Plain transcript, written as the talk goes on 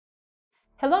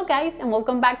Hello guys, and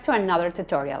welcome back to another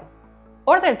tutorial.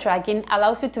 Order tracking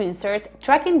allows you to insert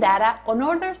tracking data on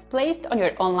orders placed on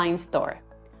your online store.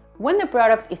 When the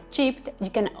product is shipped,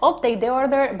 you can update the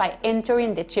order by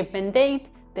entering the shipment date,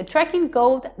 the tracking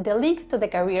code, the link to the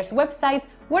carrier's website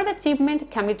where the shipment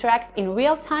can be tracked in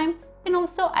real time, and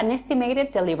also an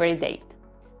estimated delivery date.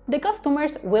 The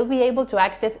customers will be able to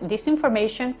access this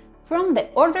information from the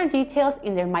order details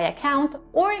in their My Account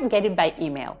or get it by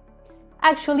email.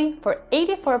 Actually, for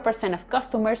 84% of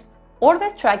customers,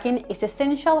 order tracking is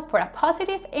essential for a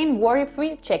positive and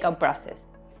worry-free checkout process.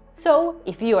 So,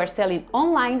 if you are selling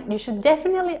online, you should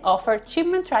definitely offer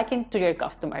shipment tracking to your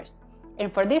customers.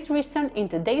 And for this reason, in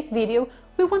today's video,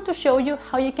 we want to show you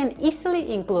how you can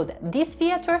easily include this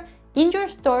feature in your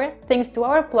store thanks to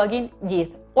our plugin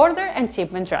YITH Order and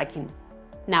Shipment Tracking.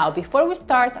 Now, before we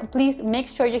start, please make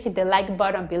sure you hit the like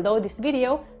button below this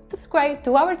video, subscribe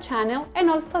to our channel, and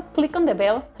also click on the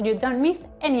bell so you don't miss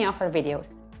any of our videos.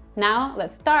 Now,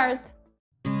 let's start!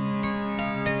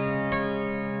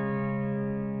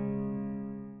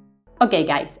 Okay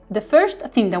guys, the first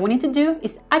thing that we need to do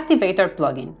is activate our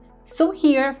plugin. So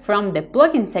here, from the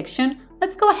plugin section,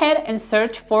 let's go ahead and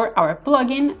search for our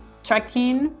plugin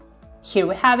tracking. Here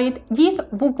we have it, YITH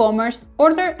WooCommerce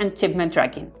Order and Shipment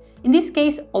Tracking. In this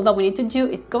case, all that we need to do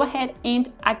is go ahead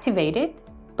and activate it.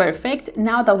 Perfect.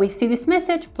 Now that we see this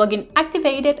message, plugin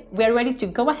activated, we are ready to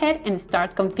go ahead and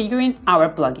start configuring our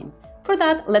plugin. For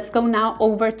that, let's go now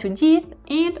over to YITH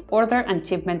and Order and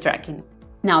Shipment Tracking.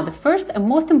 Now, the first and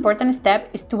most important step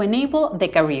is to enable the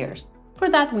carriers. For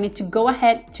that, we need to go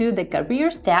ahead to the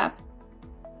Carriers tab.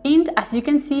 And as you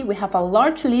can see, we have a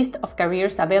large list of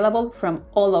carriers available from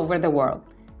all over the world.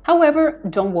 However,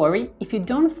 don't worry, if you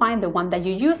don't find the one that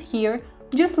you use here,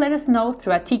 just let us know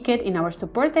through a ticket in our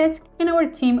support desk and our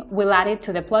team will add it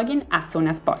to the plugin as soon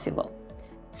as possible.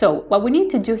 So what we need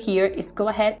to do here is go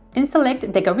ahead and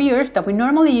select the carriers that we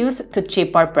normally use to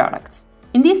ship our products.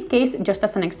 In this case, just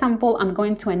as an example, I'm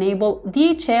going to enable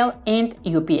DHL and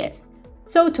UPS.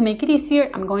 So to make it easier,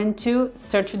 I'm going to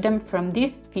search them from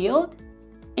this field,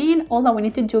 and all that we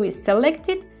need to do is select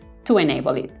it to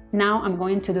enable it. Now I'm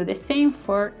going to do the same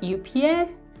for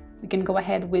UPS. We can go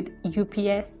ahead with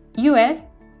UPS US,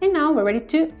 and now we're ready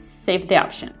to save the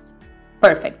options.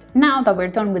 Perfect. Now that we're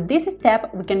done with this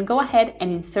step, we can go ahead and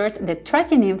insert the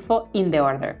tracking info in the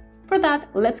order. For that,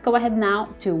 let's go ahead now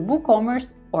to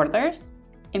WooCommerce Orders.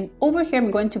 And over here,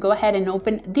 I'm going to go ahead and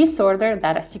open this order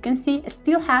that, as you can see,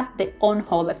 still has the on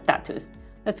hold status.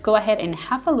 Let's go ahead and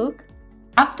have a look.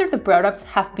 After the products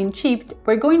have been shipped,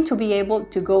 we're going to be able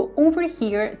to go over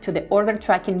here to the order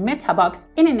tracking meta box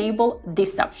and enable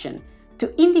this option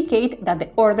to indicate that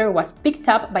the order was picked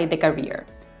up by the carrier.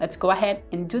 Let's go ahead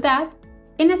and do that.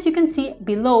 And as you can see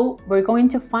below, we're going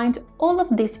to find all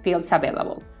of these fields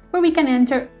available, where we can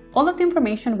enter all of the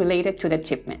information related to the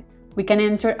shipment. We can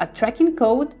enter a tracking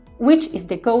code, which is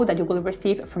the code that you will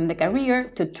receive from the carrier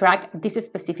to track this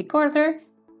specific order.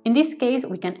 In this case,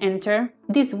 we can enter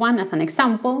this one as an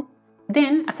example.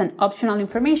 Then, as an optional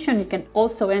information, you can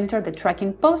also enter the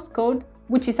tracking postcode,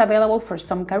 which is available for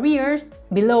some carriers.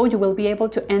 Below, you will be able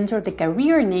to enter the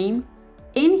carrier name.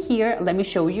 And here, let me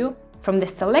show you, from the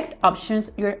select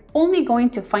options, you're only going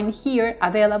to find here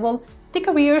available the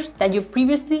carriers that you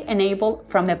previously enabled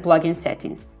from the plugin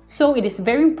settings. So it is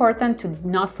very important to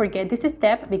not forget this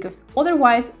step, because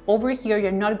otherwise, over here,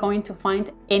 you're not going to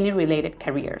find any related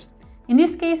carriers. In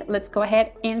this case, let's go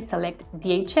ahead and select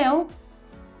DHL.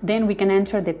 Then we can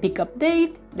enter the pickup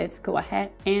date. Let's go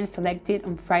ahead and select it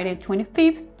on Friday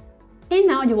 25th. And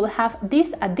now you will have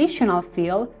this additional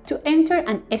field to enter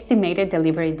an estimated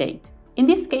delivery date. In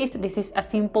this case, this is a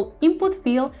simple input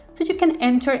field, so you can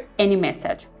enter any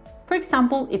message. For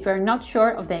example, if you're not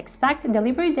sure of the exact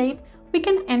delivery date, we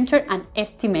can enter an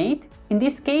estimate, in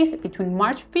this case between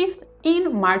March 5th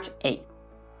and March 8th.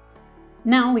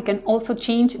 Now we can also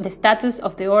change the status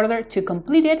of the order to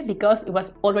completed because it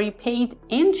was already paid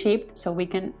and shipped, so we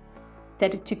can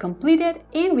set it to completed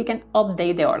and we can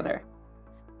update the order.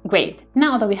 Great!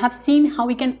 Now that we have seen how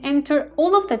we can enter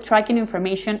all of the tracking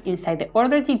information inside the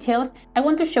order details, I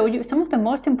want to show you some of the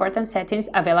most important settings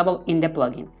available in the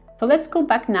plugin. So let's go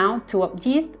back now to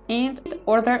YITH and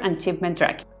Order and Shipment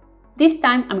Tracking. This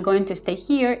time I'm going to stay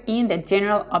here in the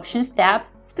General Options tab,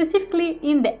 specifically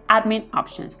in the Admin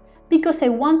Options, because I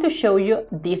want to show you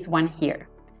this one here,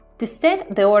 to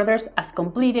set the orders as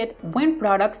completed when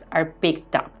products are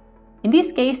picked up. In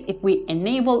this case, if we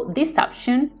enable this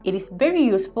option, it is very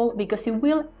useful because it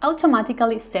will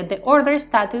automatically set the order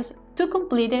status to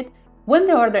completed when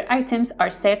the order items are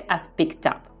set as picked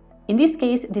up. In this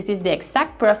case, this is the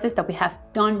exact process that we have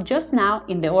done just now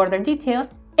in the order details,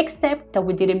 except that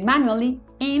we did it manually,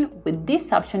 and with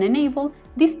this option enabled,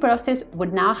 this process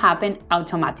would now happen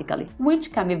automatically,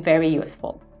 which can be very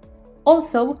useful.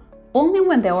 Also, only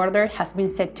when the order has been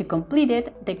set to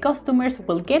completed, the customers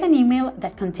will get an email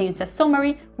that contains a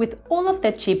summary with all of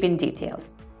the shipping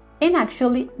details. And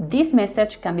actually, this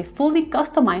message can be fully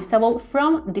customizable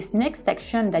from this next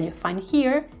section that you find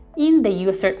here in the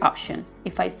user options.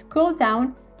 If I scroll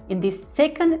down in this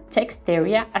second text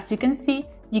area, as you can see,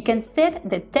 you can set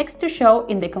the text to show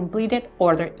in the completed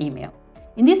order email.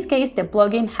 In this case, the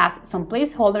plugin has some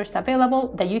placeholders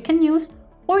available that you can use,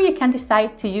 or you can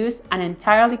decide to use an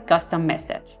entirely custom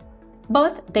message.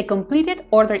 But the completed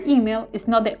order email is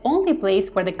not the only place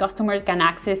where the customer can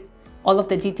access all of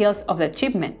the details of the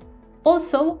shipment.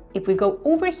 Also, if we go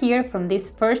over here from this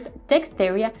first text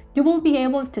area, you will be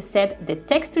able to set the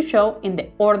text to show in the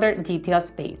order details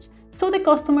page, so the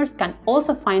customers can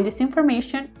also find this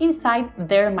information inside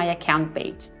their My Account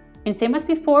page. And same as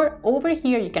before, over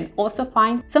here you can also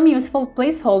find some useful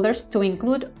placeholders to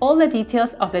include all the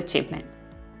details of the shipment.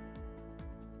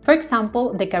 For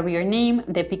example, the carrier name,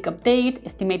 the pickup date,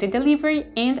 estimated delivery,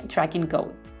 and tracking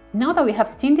code. Now that we have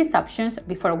seen these options,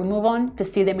 before we move on to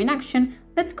see them in action,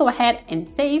 let's go ahead and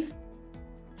save.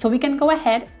 So we can go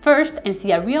ahead first and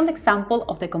see a real example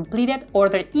of the completed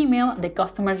order email the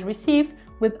customers receive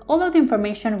with all of the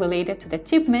information related to the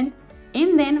shipment,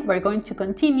 and then we're going to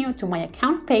continue to My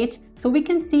Account page so we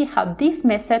can see how this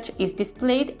message is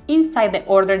displayed inside the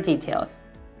order details.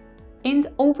 And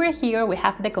over here we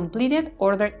have the completed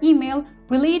order email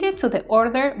related to the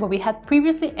order where we had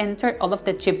previously entered all of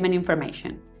the shipment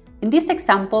information. In this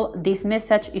example, this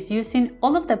message is using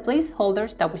all of the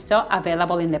placeholders that we saw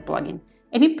available in the plugin,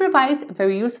 and it provides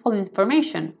very useful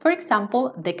information. For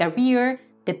example, the carrier,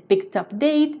 the picked up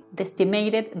date, the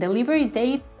estimated delivery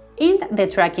date, and the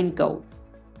tracking code.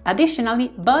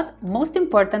 Additionally, but most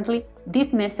importantly,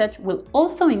 this message will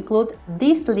also include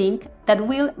this link that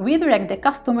will redirect the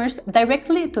customers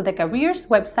directly to the carrier's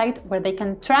website where they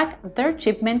can track their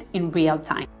shipment in real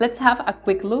time. Let's have a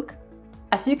quick look.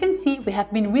 As you can see, we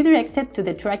have been redirected to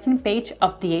the tracking page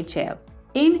of DHL,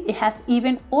 and it has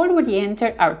even already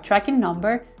entered our tracking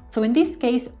number. So in this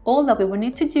case, all that we will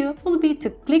need to do will be to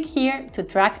click here to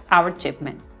track our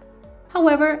shipment.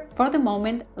 However, for the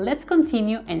moment, let's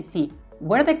continue and see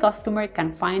where the customer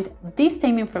can find this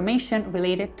same information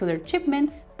related to their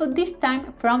shipment, but this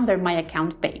time from their My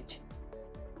Account page.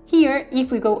 Here,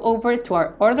 if we go over to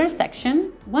our order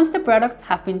section, once the products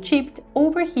have been shipped,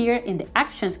 over here in the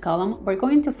actions column, we're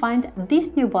going to find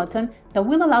this new button that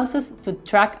will allow us to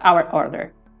track our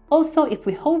order. Also, if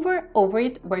we hover over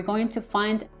it, we're going to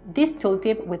find this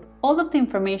tooltip with all of the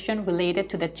information related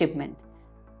to the shipment.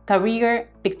 Carrier,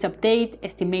 picked up date,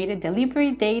 estimated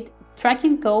delivery date,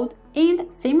 tracking code,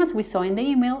 and same as we saw in the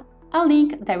email, a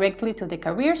link directly to the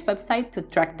carrier's website to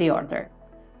track the order,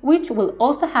 which will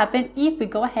also happen if we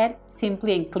go ahead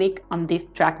simply and click on this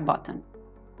track button.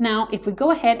 Now, if we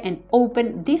go ahead and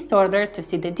open this order to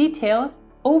see the details,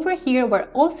 over here we're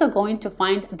also going to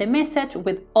find the message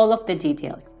with all of the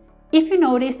details. If you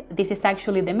notice, this is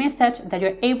actually the message that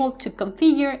you're able to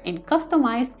configure and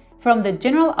customize from the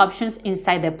general options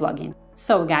inside the plugin.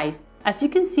 So guys, as you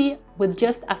can see, with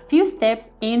just a few steps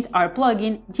in our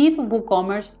plugin, YITH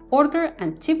WooCommerce order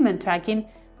and shipment tracking,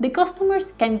 the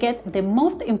customers can get the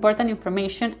most important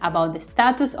information about the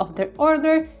status of their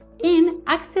order and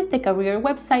access the carrier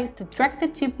website to track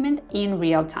the shipment in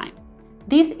real time.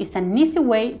 This is an easy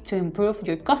way to improve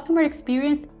your customer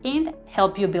experience and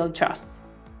help you build trust.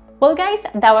 Well guys,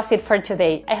 that was it for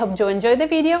today. I hope you enjoyed the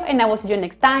video and I will see you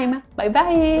next time. Bye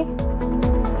bye!